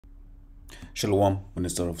Shalom,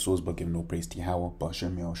 Minister of Souls, but giving no praise to Yahweh,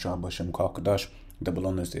 Bashem Yahushua, Bashem Kakadash, double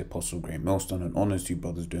honors to the Apostle, great millstone, and honors to you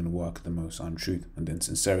brothers doing the work of the Most High in truth and in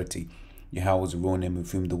sincerity. Yahweh is the real name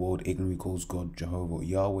of whom the world ignorantly calls God, Jehovah or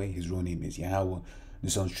Yahweh. His real name is Yahweh.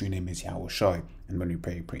 The Son's true name is Yahweh Shai. And when we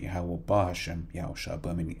pray Yahweh Bahashem, Yahushua,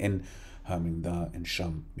 Ba meaning in, Ha meaning the, and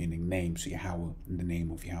Sham meaning name. So Yahweh in the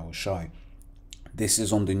name of Yahweh Shai. This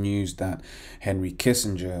is on the news that Henry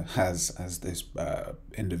Kissinger has, as this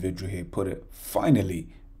individual here put it, finally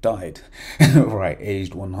died, right,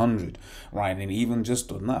 aged 100, right? And even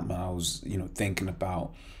just on that, man, I was, thinking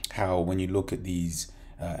about how when you look at these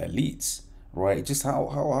elites, right, just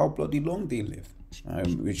how bloody long they live.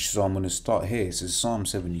 Which, so I'm going to start here. It says Psalm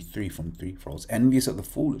 73 from 3. For I was envious at the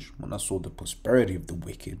foolish when I saw the prosperity of the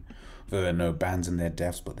wicked. For there are no bands in their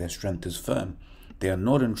deaths, but their strength is firm. They are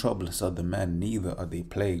not in trouble as other men, neither are they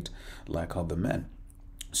plagued like other men.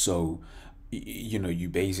 So, you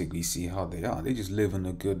basically see how they are. They just living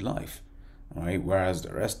a good life, right? Whereas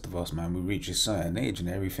the rest of us, man, we reach a certain age and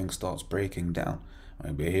everything starts breaking down,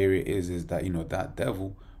 right? But here it is that, that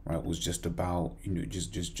devil, right, was just about,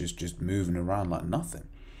 just moving around like nothing,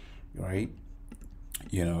 right?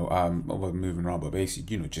 Well, moving around, but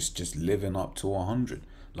basically, just living up to 100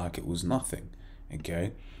 like it was nothing,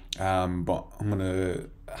 okay? But I'm gonna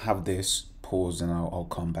have this pause and I'll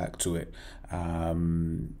come back to it.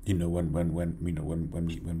 When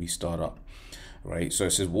we start up, right? So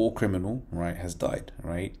it says war criminal, right, has died,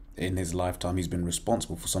 right? In his lifetime, he's been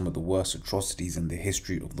responsible for some of the worst atrocities in the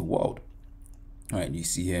history of the world, right? And you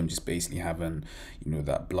see him just basically having,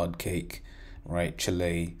 that blood cake, right?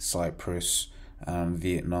 Chile, Cyprus,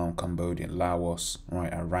 Vietnam, Cambodia, Laos,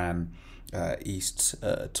 right? Iran, East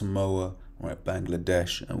Timor, right,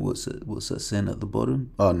 Bangladesh, and what's that saying at the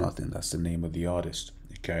bottom? Oh, nothing. That's the name of the artist.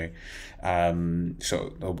 Okay,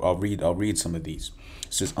 so I'll read some of these.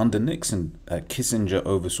 It says under Nixon, Kissinger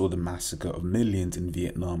oversaw the massacre of millions in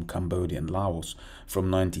Vietnam, Cambodia, and Laos from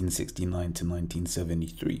 1969 to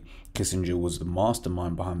 1973. Kissinger was the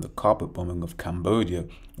mastermind behind the carpet bombing of Cambodia,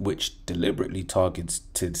 which deliberately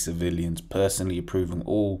targeted civilians, personally approving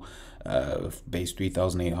all base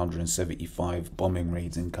 3,875 bombing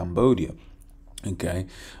raids in Cambodia. Okay,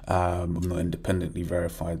 I'm not independently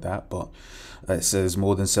verified that, but it says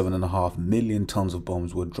more than 7.5 million tons of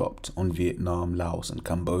bombs were dropped on Vietnam, Laos, and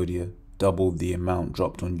Cambodia, double the amount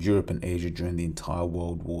dropped on Europe and Asia during the entire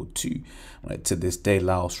World War II. Right, to this day,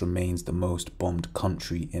 Laos remains the most bombed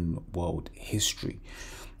country in world history.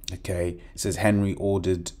 Okay, it says Henry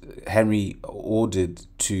ordered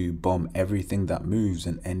to bomb everything that moves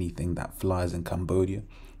and anything that flies in Cambodia.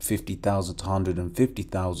 50,000 to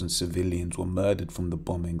 150,000 civilians were murdered from the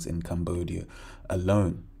bombings in Cambodia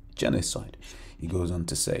alone. Genocide, he goes on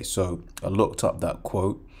to say. So I looked up that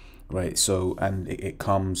quote, right? So, and it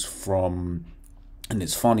comes from, and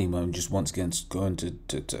it's funny, man, just once again going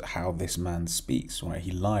to how this man speaks, right? He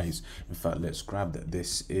lies. In fact, let's grab that.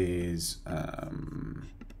 This is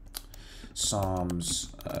Psalms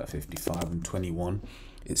 55 and 21.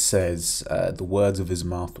 It says, the words of his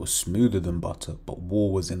mouth were smoother than butter, but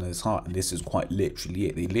war was in his heart. And this is quite literally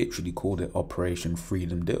it. They literally called it Operation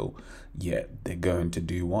Freedom Deal. Yet they're going to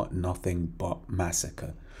do what? Nothing but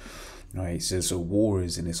massacre. Right? It says, so war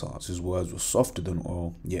is in his heart. His words were softer than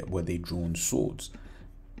oil, yet were they drawn swords.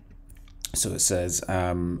 So it says,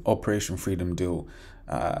 Operation Freedom Deal.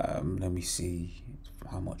 Let me see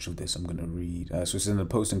how much of this I'm going to read. So it's in the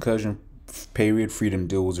post-incursion period. Freedom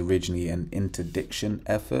Deal was originally an interdiction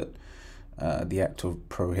effort, the act of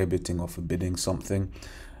prohibiting or forbidding something.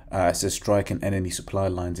 It says striking enemy supply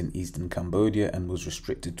lines in eastern Cambodia and was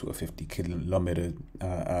restricted to a 50-kilometer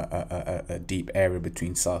deep area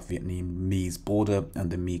between South Vietnamese border and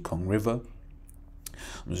the Mekong River.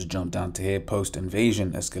 I'm just jump down to here.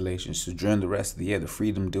 Post-invasion escalation. So during the rest of the year, the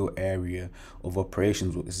Freedom Deal area of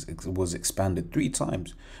operations was expanded 3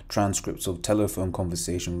 times. Transcripts of telephone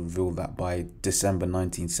conversation reveal that by December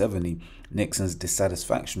 1970, Nixon's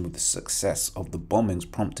dissatisfaction with the success of the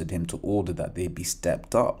bombings prompted him to order that they be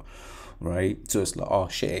stepped up. Right? So it's like, oh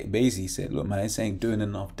shit. Basically, he said, look, man, this ain't doing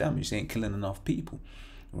enough damage. This ain't killing enough people.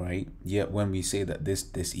 Right? Yet when we say that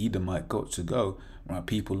this Edomite got to go, right,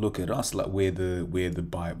 people look at us like we're the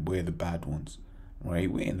bad ones, right?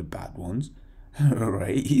 We ain't the bad ones,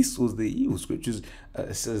 right? Esau's the evil. Scriptures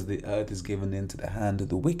says the earth is given into the hand of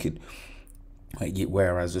the wicked, right? Yet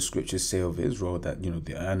whereas the scriptures say of Israel that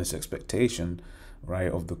the earnest expectation, right,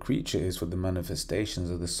 of the creature is for the manifestations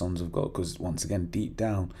of the sons of God, because once again, deep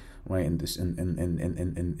down, right, in this in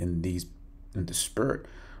the spirit,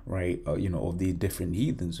 right, of these different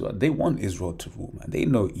heathens, they want Israel to rule, man. They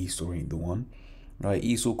know Esau ain't the one, right?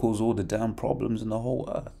 Esau caused all the damn problems in the whole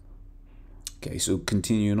earth, Okay, so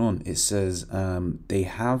continuing on, it says they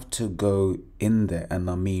have to go in there, and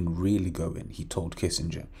I mean really go in, he told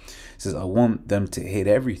Kissinger. He says, I want them to hit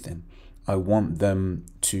everything. I want them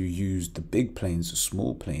to use the big planes, the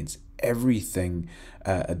small planes, everything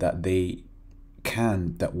that they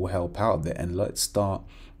can that will help out there, and let's start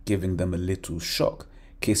giving them a little shock.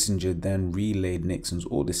 Kissinger then relayed Nixon's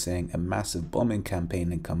order, saying a massive bombing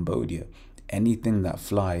campaign in Cambodia, anything that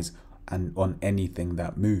flies and on anything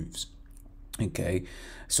that moves. Okay,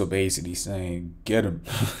 so basically saying get him.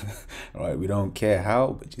 Right, we don't care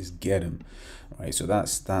how, but just get him. Right, so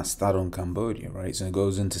that's that on Cambodia. Right, so it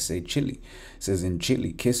goes into say Chile. It says in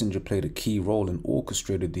Chile, Kissinger played a key role in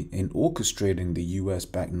orchestrating the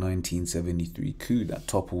US-backed 1973 coup that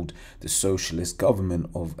toppled the socialist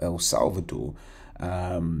government of Salvador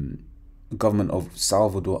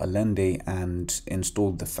Allende and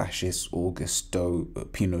installed the fascist Augusto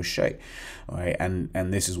Pinochet. Right,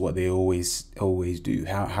 and this is what they always do.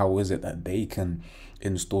 How is it that they can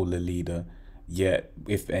install a leader, yet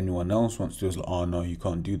if anyone else wants to, it's like, oh no, you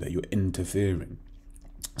can't do that, you're interfering.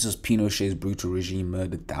 It says Pinochet's brutal regime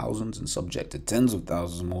murdered thousands and subjected tens of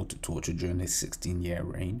thousands more to torture during his 16-year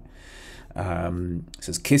reign. It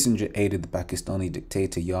says Kissinger aided the Pakistani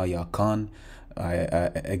dictator Yahya Khan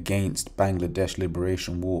against Bangladesh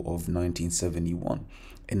Liberation War of 1971,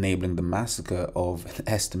 enabling the massacre of an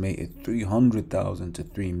estimated 300,000 to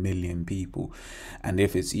 3 million people. And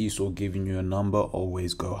if it's Esau giving you a number,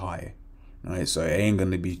 always go higher. Right, so it ain't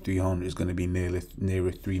gonna be 300; it's gonna be nearer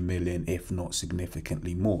 3 million, if not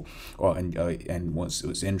significantly more. And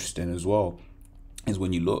what's interesting as well is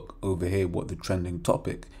when you look over here, what the trending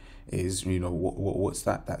topic is. You know what's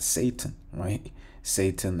that? That's Satan, right?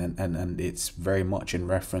 Satan, and it's very much in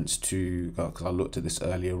reference to, because I looked at this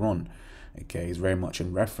earlier on. Okay, it's very much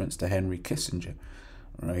in reference to Henry Kissinger,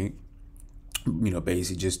 right? You know,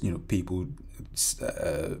 basically just, you know, people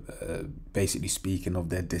basically speaking of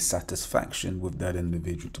their dissatisfaction with that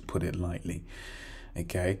individual, to put it lightly.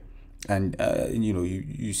 Okay, and you know,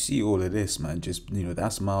 you see all of this, man. Just, you know,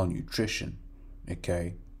 that's malnutrition.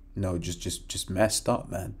 Okay, no, just messed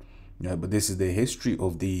up, man. You know, but this is the history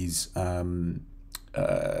of these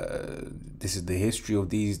this is the history of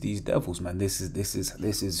these devils, man. This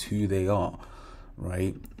is who they are,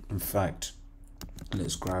 right? In fact,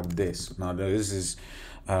 let's grab this. Now this is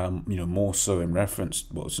you know, more so in reference,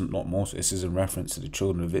 well, it's not more so, this is in reference to the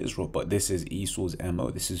children of Israel, but this is Esau's MO.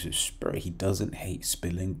 This is his spirit. He doesn't hate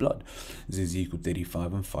spilling blood. This is Ezekiel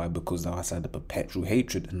 35:5, because thou hast had a perpetual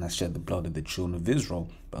hatred, and hast shed the blood of the children of Israel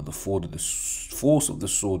by the force of the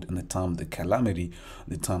sword in the time of the calamity,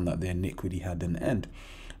 the time that their iniquity had an end.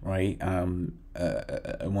 Right, and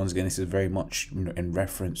once again, this is very much, you know, in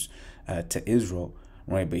reference to Israel.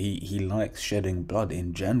 Right, but he likes shedding blood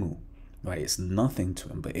in general. Right, it's nothing to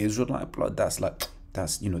him. But Israelite blood, that's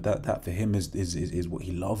you know, that for him is what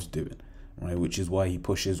he loves doing. Right, which is why he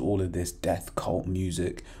pushes all of this death cult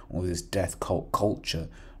music, all this death cult culture,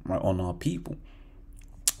 right, on our people.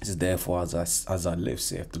 It says, therefore, as I live,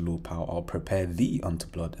 saith the Lord power, I'll prepare thee unto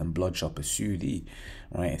blood, and blood shall pursue thee.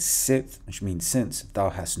 Right, sith, which means since thou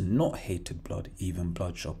hast not hated blood, even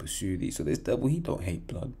blood shall pursue thee. So this devil, he don't hate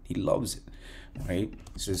blood, he loves it. Right,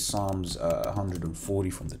 this is Psalms 140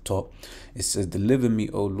 from the top. It says, deliver me,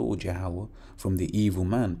 O Lord Yahweh, from the evil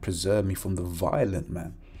man, preserve me from the violent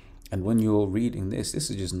man. And when you're reading this is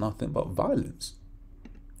just nothing but violence.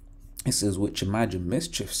 It says, which imagine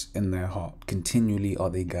mischiefs in their heart, continually are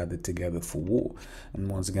they gathered together for war. And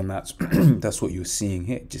once again, that's that's what you're seeing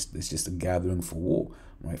here. It's just a gathering for war,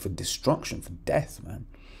 right? For destruction, for death, man.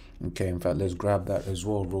 Okay, in fact, let's grab that as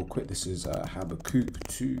well real quick. This is Habakkuk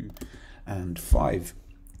 2:5.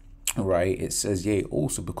 Right, it says, yea,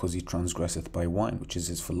 also because he transgresseth by wine, which is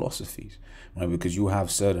his philosophies. Right, because you have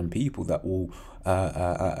certain people that will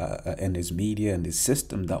in his media and his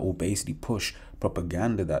system that will basically push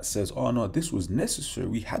propaganda that says, oh no, this was necessary,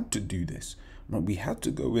 we had to do this, right? We had to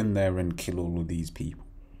go in there and kill all of these people.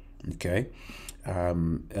 Okay,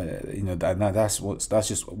 you know, that's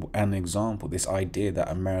just an example. This idea that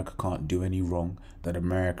America can't do any wrong, that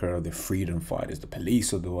America are the freedom fighters, the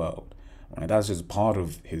police of the world. Right, that's just part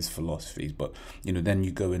of his philosophies. But you know, then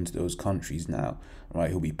you go into those countries now, right?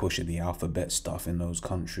 He'll be pushing the alphabet stuff in those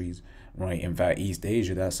countries, right? In fact, East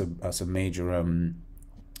Asia, that's a major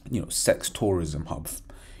you know, sex tourism hub,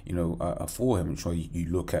 you know, for him. So you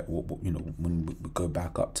look at what you know, when we go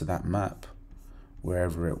back up to that map,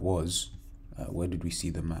 wherever it was, where did we see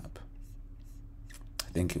the map?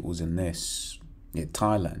 I think it was in this. Yeah,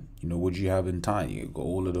 Thailand. You know, what do you have in Thailand? You got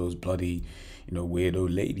all of those bloody, you know,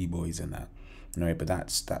 weirdo lady boys in that. Right, but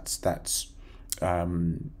that's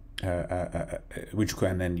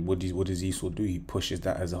and then what does Esau do? He pushes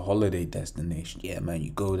that as a holiday destination. Yeah, man,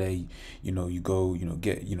 you go there,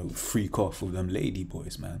 get, freak off with them lady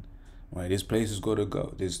boys, man. Right, this place has got to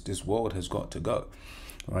go. This world has got to go.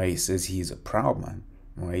 Right, he says he is a proud man.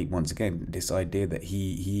 Right, once again, this idea that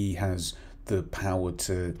he has the power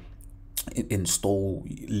to install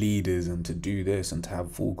leaders and to do this and to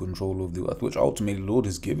have full control of the earth, which ultimately the Lord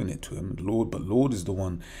has given it to him. Lord is the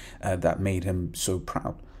one that made him so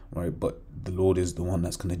proud. Right, but the Lord is the one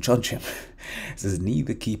that's going to judge him. It says,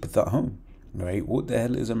 neither keepeth at home. Right, what the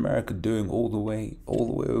hell is America doing all the way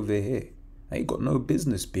over here? They got no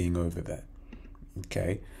business being over there.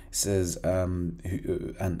 Okay, it says,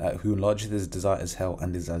 who enlargeth his desire as hell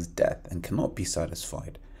and is as death and cannot be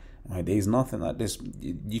satisfied. Right, there's nothing like this.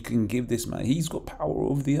 You can give this man. He's got power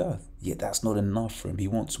over the earth. Yet that's not enough for him. He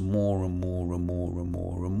wants more and more and more and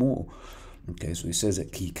more and more. Okay, so he says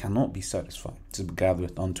that he cannot be satisfied. So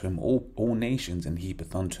gathereth unto him all nations, and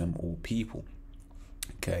heapeth unto him all people.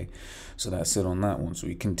 Okay, so that's it on that one. So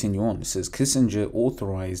we continue on. It says Kissinger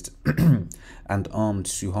authorized and armed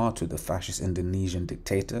Suharto, the fascist Indonesian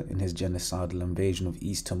dictator, in his genocidal invasion of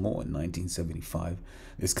East Timor in 1975.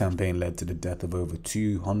 This campaign led to the death of over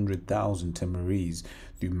 200,000 Timorese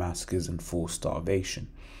through massacres and forced starvation.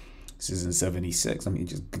 This is in 76. I mean, it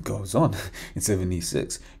just goes on. In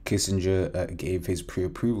 76, Kissinger gave his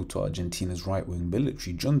pre-approval to Argentina's right-wing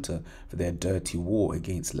military junta for their dirty war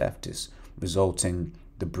against leftists, resulting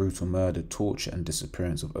the brutal murder, torture, and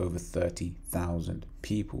disappearance of over 30,000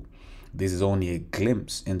 people. This is only a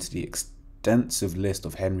glimpse into the extensive list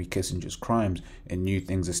of Henry Kissinger's crimes, and new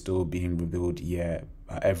things are still being revealed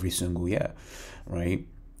every single year, right?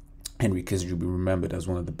 Henry Kissinger will be remembered as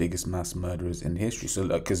one of the biggest mass murderers in history. So,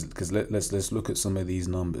 because let's look at some of these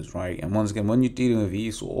numbers, right? And once again, when you're dealing with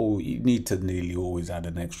Esau, you need to nearly always add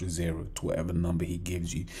an extra zero to whatever number he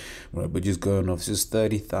gives you, right? But just going off, this is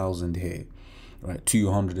 30,000 here, right?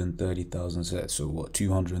 230,000. So what?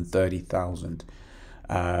 230,000.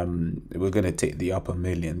 We're gonna take the upper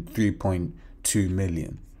million, 3.2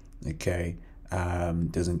 million. Okay.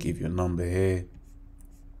 Doesn't give you a number here.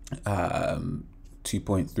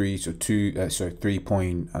 2.3, so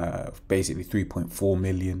 3 basically 3.4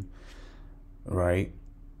 million, right?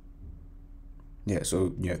 Yeah, so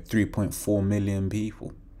 3.4 million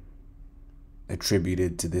people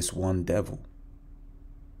attributed to this one devil.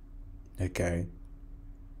 Okay.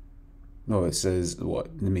 No, it says what?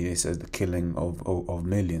 I mean, it says the killing of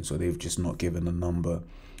millions, so they've just not given a number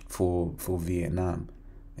for Vietnam.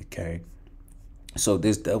 Okay. So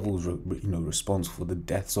this devil's responsible for the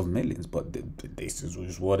deaths of millions, but this is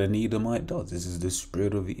just what an Edomite does. This is the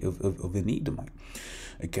spirit of an Edomite.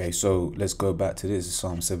 Okay, so let's go back to this.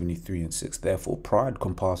 Psalm 73:6. Therefore pride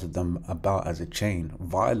compasseth them about as a chain,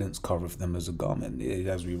 violence covereth them as a garment.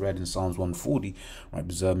 As we read in Psalms 140, right,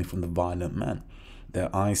 preserve me from the violent man.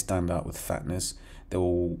 Their eyes stand out with fatness.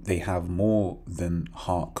 They have more than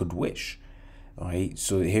heart could wish. Right,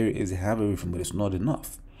 so here it is. They have everything, but it's not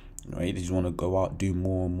enough. Right, they just want to go out, do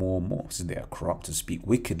more and more and more. So they are corrupt and speak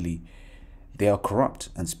wickedly. They are corrupt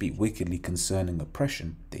and speak wickedly concerning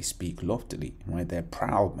oppression. They speak loftily. Right, they're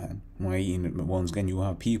proud, man. Right, once again, you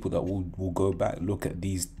have people that will go back, look at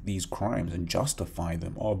these crimes and justify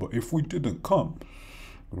them. Oh, but if we didn't come,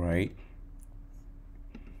 right,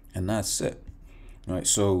 and that's it. Right.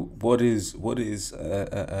 So what is what do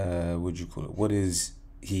you call it? What is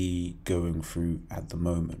he going through at the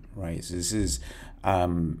moment? Right. So this is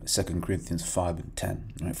 2 Corinthians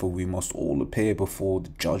 5:10, right? For we must all appear before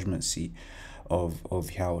the judgment seat of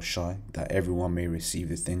Yahushua, that everyone may receive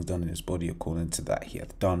the things done in his body according to that he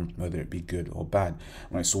hath done, whether it be good or bad.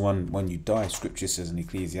 Right. So when you die, scripture says in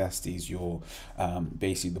Ecclesiastes, your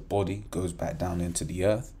basically the body goes back down into the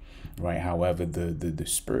earth. Right. However, the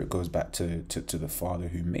spirit goes back to the Father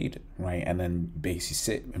who made it. Right. And then basically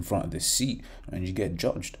sit in front of the seat and you get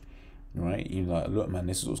judged. Right. You're like, look, man,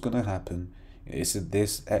 this is what's gonna happen. It's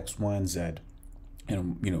this X, Y, and Z.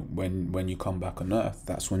 And when you come back on earth,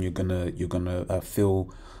 that's when you're gonna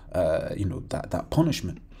feel that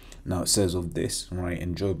punishment. Now it says of this, right,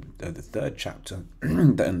 in Job, the 3rd chapter,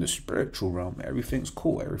 that in the spiritual realm everything's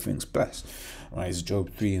cool, everything's blessed. Right, it's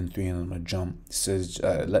Job 3:3, and I'm gonna jump. It says,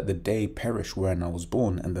 let the day perish wherein I was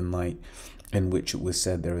born, and the night in which it was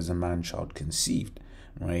said there is a man child conceived.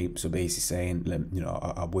 Right, so basically saying,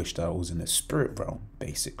 I wish that I was in the spirit realm,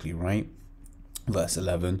 basically, right? Verse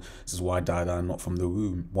 11 says, why died I not from the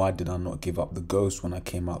womb? Why did I not give up the ghost when I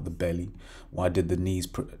came out the belly? Why did the knees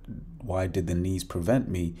prevent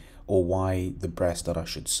me? Or why the breast that I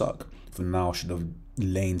should suck? For now I should have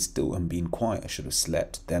lain still and been quiet. I should have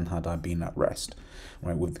slept, then had I been at rest.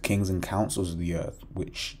 Right, with the kings and councils of the earth,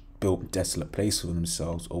 which built desolate place for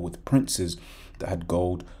themselves, or with princes that had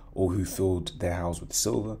gold, or who filled their house with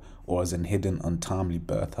silver, or as in hidden untimely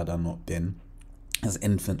birth had I not been, as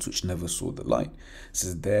infants which never saw the light. It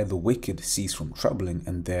says, there the wicked cease from troubling,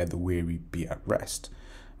 and there the weary be at rest.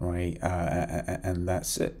 Right, and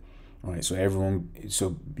that's it. Right, so everyone,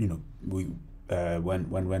 so we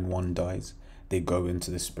when one dies, they go into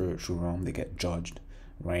the spiritual realm, they get judged,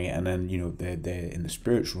 right, and then they're in the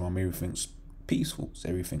spiritual realm, everything's peaceful, so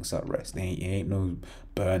everything's at rest. There ain't no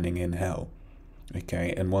burning in hell.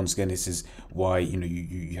 Okay, and once again, this is why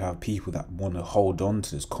you have people that want to hold on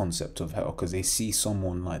to this concept of hell, because they see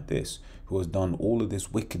someone like this who has done all of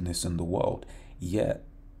this wickedness in the world, yet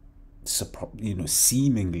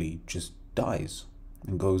seemingly just dies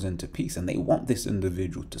and goes into peace, and they want this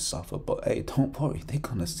individual to suffer. But hey, don't worry,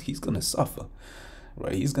 he's gonna suffer,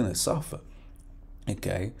 right? He's gonna suffer,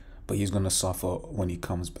 okay, but he's gonna suffer when he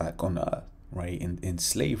comes back on earth, right, in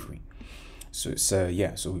slavery. So it's so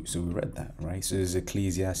we read that, right? So there's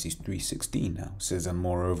Ecclesiastes 3:16 now. It says, and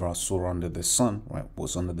moreover I saw under the sun, right?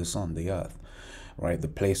 What's under the sun? The earth, right? The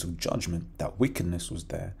place of judgment, that wickedness was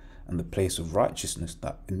there, and the place of righteousness,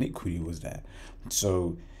 that iniquity was there.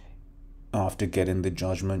 So after getting the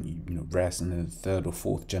judgment, you rest, and in the third or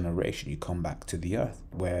fourth generation, you come back to the earth,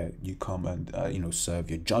 where you come and serve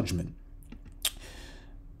your judgment.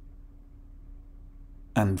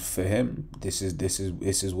 And for him, this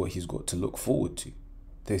is what he's got to look forward to.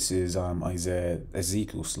 This is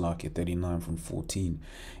Ezekiel 39:14.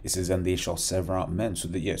 It says, and they shall sever out men. So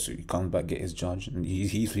that so he comes back, get his judge, and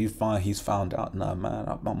he's found out, nah man,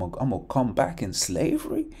 I'm gonna come back in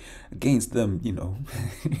slavery against them, it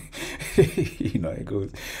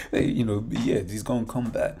goes, he's gonna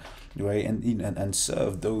come back, right, and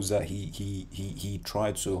serve those that he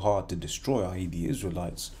tried so hard to destroy, i.e. the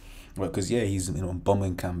Israelites. Right, because he's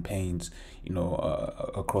bombing campaigns,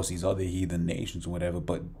 across these other heathen nations or whatever.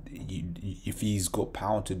 But if he's got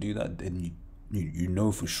power to do that, then you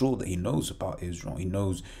know for sure that he knows about Israel. He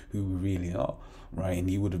knows who we really are, right? And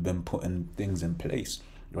he would have been putting things in place,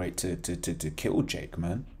 right, to kill Jake,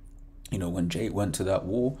 man. When Jake went to that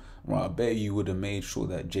war, right, I bet you would have made sure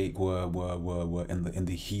that Jake were in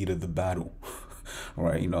the heat of the battle.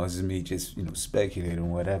 Right, this is me just speculating or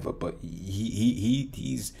whatever, but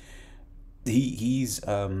he's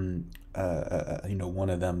one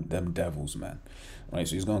of them devils, man. Right,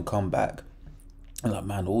 so he's gonna come back and like,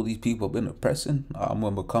 man, all these people have been oppressing, I'm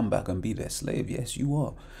gonna come back and be their slave. Yes, you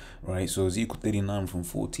are. Right, so Ezekiel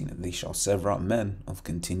 39:14, and they shall sever out men of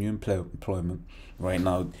continuing employment. Right,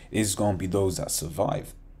 now it's gonna be those that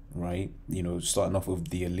survive, right, starting off with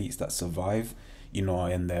the elites that survive,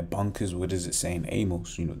 in their bunkers. What does it say in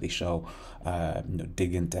Amos? They shall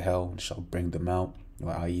dig into hell, shall bring them out,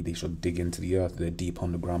 i.e. they shall dig into the earth, their deep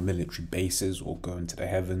underground military bases, or go into the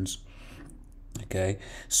heavens. Okay,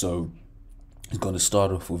 so it's going to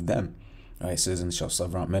start off with them. Right, it says, and shall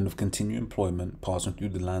sever out men of continued employment, passing through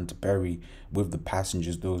the land to bury with the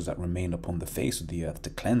passengers those that remain upon the face of the earth, to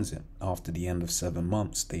cleanse it. After the end of 7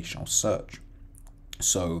 months they shall search.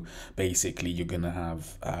 So basically, you're gonna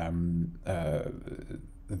have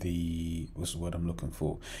what's the word I'm looking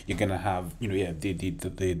for? You're gonna have the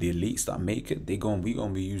elites that make it. we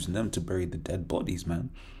gonna be using them to bury the dead bodies, man.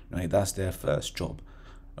 Right, that's their first job.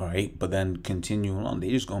 All right, but then continuing on, they're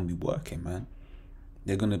just gonna be working, man.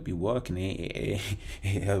 They're gonna be working. I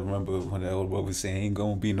remember when the old brother was saying, ain't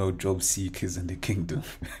gonna be no job seekers in the kingdom.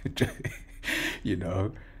 They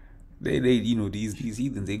these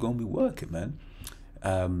heathens, they gonna be working, man.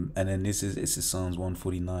 And then this is Psalms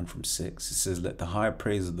 149:6. It says, let the high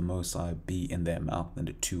praise of the Most High be in their mouth, and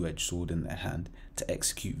a two-edged sword in their hand, to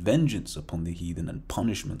execute vengeance upon the heathen, and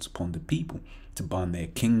punishments upon the people, to bind their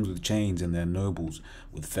kings with chains and their nobles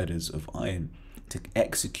with fetters of iron, to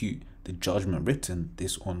execute the judgment written.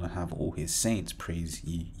 This honor have all his saints, praise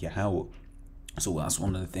ye Yahweh. So that's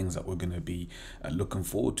one of the things that we're going to be looking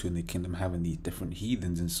forward to in the kingdom, having these different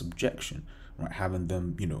heathens in subjection, right, having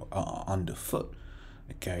them underfoot.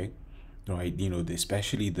 Okay, right,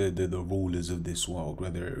 especially the rulers of this world,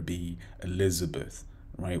 whether it be Elizabeth,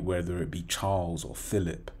 right, whether it be Charles or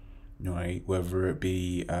Philip, right, whether it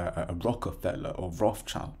be a Rockefeller or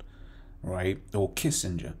Rothschild, right, or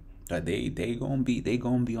Kissinger, that they gonna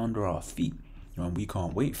be under our feet, and we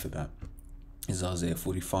can't wait for that. Is Isaiah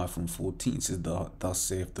 45:14. It says, thus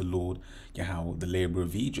saith the Lord Yahweh, the labor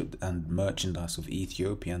of Egypt and merchandise of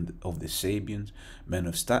Ethiopia and of the Sabians, men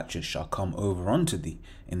of stature, shall come over unto thee,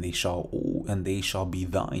 and they shall be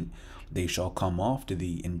thine. They shall come after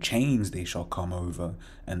thee, in chains they shall come over,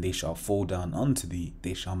 and they shall fall down unto thee.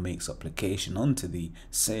 They shall make supplication unto thee,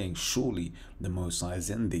 saying, surely the Most High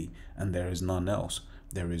is in thee, and there is none else.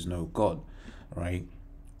 there is no God, right?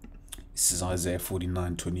 This is Isaiah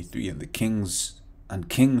 49:23, and the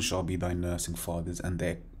kings shall be thy nursing fathers, and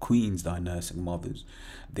their queens thy nursing mothers.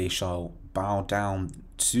 They shall bow down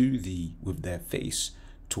to thee with their face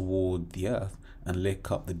toward the earth, and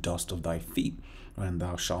lick up the dust of thy feet. And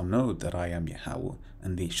thou shalt know that I am Yahweh,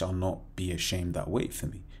 and they shall not be ashamed that wait for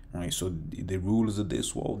me. Right? So the rulers of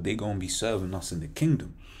this world, they're gonna be serving us in the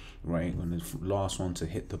kingdom. Right, when the last one to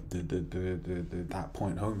hit that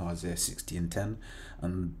point home, Isaiah 60:10,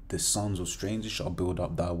 and the sons of strangers shall build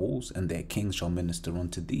up thy walls, and their kings shall minister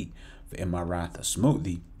unto thee. For in my wrath I smote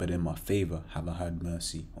thee, but in my favor have I had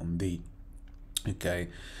mercy on thee. Okay,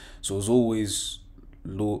 so as always,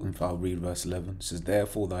 Lord, if I'll read verse 11, it says,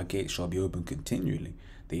 therefore thy gates shall be open continually,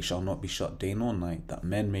 they shall not be shut day nor night, that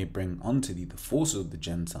men may bring unto thee the forces of the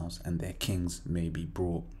Gentiles, and their kings may be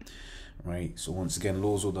brought. Right, so once again,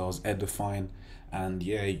 Lord's Order was edifying, and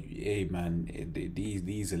yeah, hey man,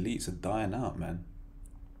 these elites are dying out, man.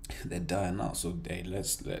 They're dying out, so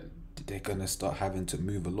they're gonna start having to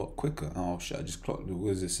move a lot quicker. Oh shit, I just clocked. What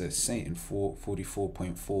does it say? Saint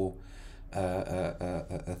 44.4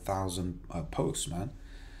 thousand posts, man.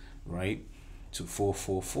 Right, to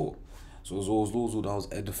 444. So as always, Lord's Order was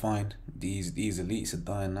edifying. These elites are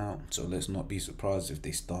dying out, so let's not be surprised if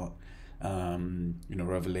they start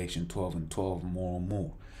Revelation 12 and 12 more and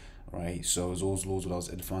more, right? So as always, Lord's Order was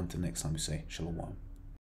edifying. Till next time we say Shalom.